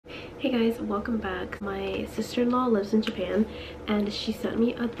Hey guys, welcome back. My sister-in-law lives in Japan and she sent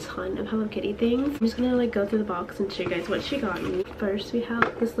me a ton of Hello Kitty things. I'm just gonna like go through the box and show you guys what she got me. First we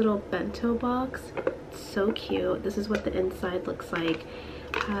have this little bento box. It's so cute. This is what the inside looks like.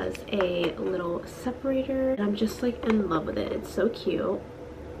 Has a little separator and I'm just like in love with it. It's so cute.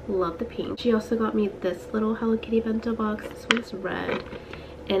 Love the pink. She also got me this little Hello Kitty bento box. This one's red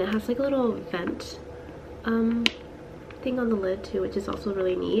and it has like a little vent thing on the lid too, which is also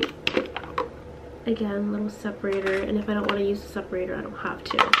really neat. Again, little separator, and if I don't want to use the separator I don't have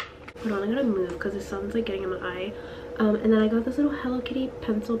to. Hold on, I gotta move because the sun's like getting in my eye. And then I got this little Hello Kitty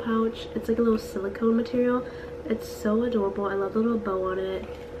pencil pouch. It's like a little silicone material. It's so adorable. I love the little bow on it,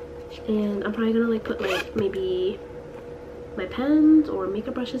 and I'm probably gonna like put like maybe my pens or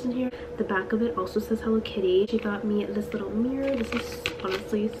makeup brushes in here. The back of it also says Hello Kitty. She got me this little mirror. This is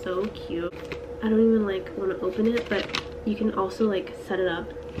honestly so cute. I don't even like want to open it, but you can also like set it up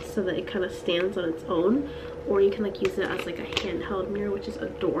so that it kind of stands on its own, or you can like use it as like a handheld mirror, which is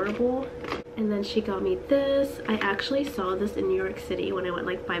adorable. And then she got me this. I actually saw this in New York City when I went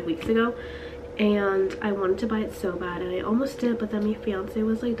like 5 weeks ago, and I wanted to buy it so bad, and I almost did, but then my fiance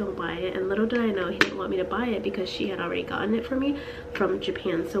was like, don't buy it. And little did I know he didn't want me to buy it because she had already gotten it for me from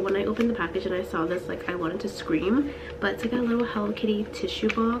Japan. So when I opened the package and I saw this, like I wanted to scream. But it's like a little Hello Kitty tissue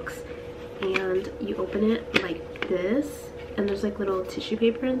box, and you open it like this, and there's like little tissue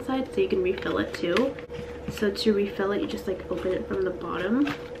paper inside so you can refill it too. So to refill it you just like open it from the bottom.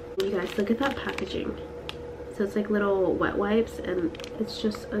 You guys, look at that packaging. So it's like little wet wipes and it's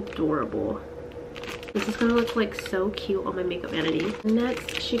just adorable. This is gonna look like so cute on my makeup vanity.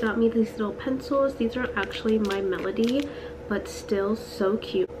 Next, she got me these little pencils. These are actually my Melody, but still so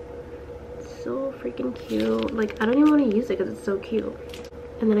cute. So freaking cute. Like I don't even want to use it because it's so cute.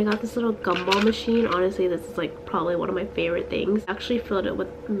 And then I got this little gumball machine. Honestly, this is like probably one of my favorite things. I actually filled it with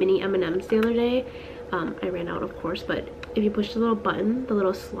mini M&Ms the other day. I ran out of course, but if you push the little button, the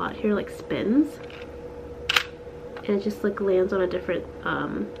little slot here like spins. And it just like lands on a different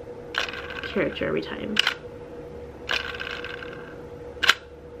character every time.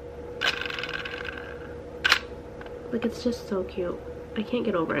 Like it's just so cute. I can't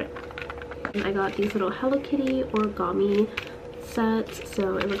get over it. And I got these little Hello Kitty origami sets.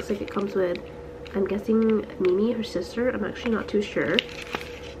 So it looks like it comes with, I'm guessing, Mimi, her sister. I'm actually not too sure.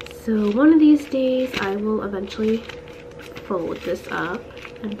 So one of these days I will eventually fold this up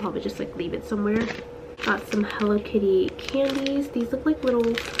and probably just like leave it somewhere. Got some Hello Kitty candies. These look like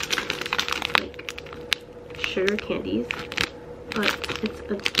little like sugar candies, but it's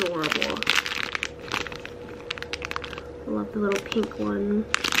adorable. I love the little pink one.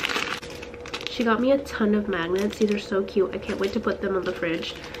 She got me a ton of magnets. These are so cute. I can't wait to put them on the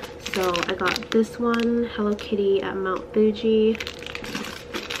fridge. So I got this one, Hello Kitty at Mount Fuji.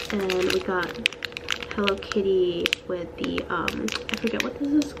 And we got Hello Kitty with the, I forget what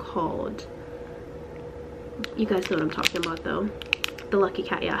this is called. You guys know what I'm talking about though. The Lucky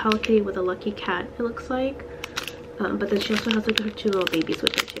Cat, yeah. Hello Kitty with a Lucky Cat, it looks like. But then she also has like her two little babies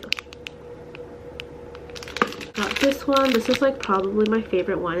with her too. Got this one. This is like probably my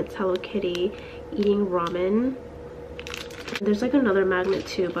favorite one. It's Hello Kitty eating ramen. There's like another magnet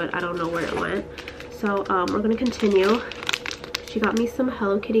too, but I don't know where it went. So we're gonna continue. She got me some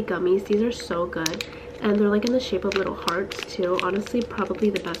Hello Kitty gummies. These are so good, and they're like in the shape of little hearts too. Honestly, probably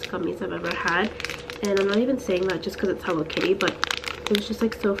the best gummies I've ever had. And I'm not even saying that just because it's Hello Kitty, but it was just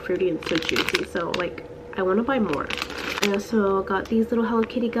like so fruity and so juicy. So like I want to buy more. I also got these little Hello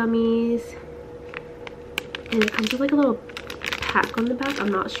Kitty gummies. And it comes with like a little pack on the back. I'm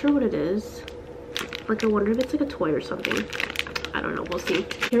not sure what it is. Like I wonder if it's like a toy or something. I don't know, we'll see.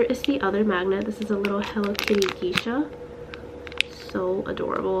 Here is the other magnet. This is a little Hello Kitty geisha. So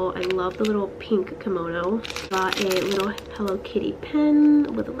adorable. I love the little pink kimono. Got a little Hello Kitty pen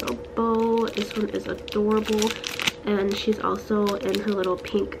with a little bow. This one is adorable. And she's also in her little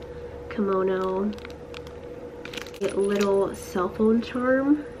pink kimono. A little cell phone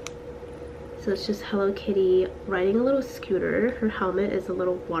charm. So it's just Hello Kitty riding a little scooter. Her helmet is a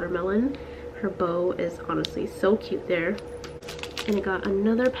little watermelon. Her bow is honestly so cute there. And I got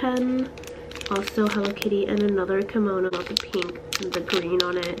another pen, also Hello Kitty, and another kimono with the pink and the green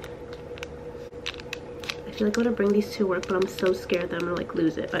on it. I feel like I'm gonna bring these to work, but I'm so scared that I'm gonna like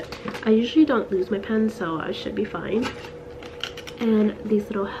lose it. But I usually don't lose my pens, so I should be fine. And these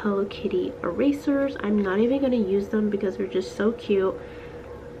little Hello Kitty erasers. I'm not even gonna use them because they're just so cute.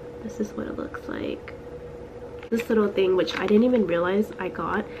 This is what it looks like. This little thing, which I didn't even realize I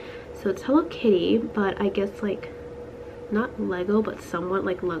got. So it's Hello Kitty, but I guess like not Lego, but somewhat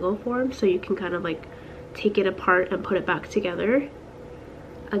like Lego form. So you can kind of like take it apart and put it back together.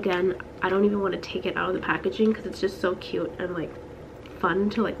 Again, I don't even want to take it out of the packaging because it's just so cute and like fun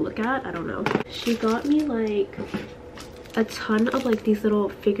to like look at. I don't know. She got me like a ton of like these little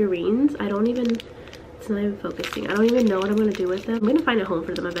figurines. It's not even focusing. I don't even know what I'm gonna do with them. I'm gonna find a home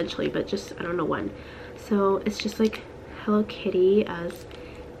for them eventually, but just I don't know when. So it's just like Hello Kitty as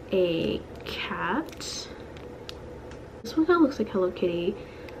a cat. This one kind of looks like Hello Kitty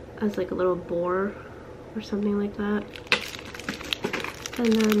as like a little boar or something like that.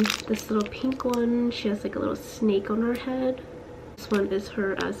 And then this little pink one, she has like a little snake on her head. This one is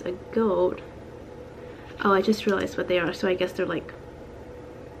her as a goat. Oh, I just realized what they are. So I guess they're like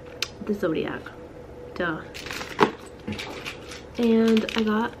the zodiac. Duh. And I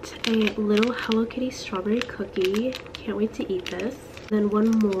got a little Hello Kitty strawberry cookie. Can't wait to eat this. Then one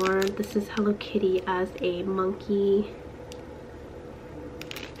more. This is Hello Kitty as a monkey.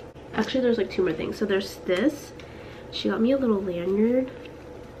 Actually, there's like two more things. So there's this. She got me a little lanyard.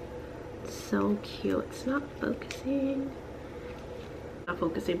 It's so cute. It's not focusing. Not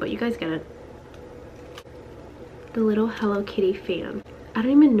focusing, but you guys get it. The little Hello Kitty fan. I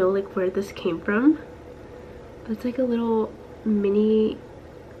don't even know like where this came from. But it's like a little mini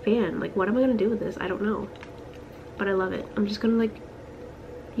fan. Like what am I gonna do with this? I don't know. But I love it. I'm just gonna like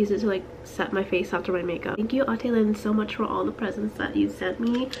use it to like set my face after my makeup. Thank you, Ate Lynn, so much for all the presents that you sent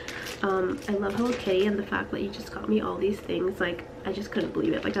me. I love Hello Kitty, and the fact that you just got me all these things, like I just couldn't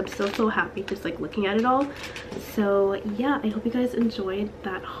believe it. Like I'm so happy just like looking at it all. So yeah, I hope you guys enjoyed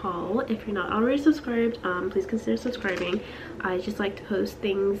that haul. If you're not already subscribed, please consider subscribing. I just like to post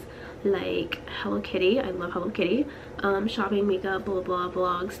things like Hello Kitty. I love Hello Kitty. Shopping, makeup, blah blah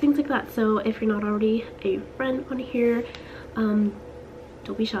blah, vlogs, things like that. So if you're not already a friend on here,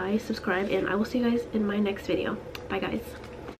 don't be shy, subscribe, and I will see you guys in my next video. Bye guys.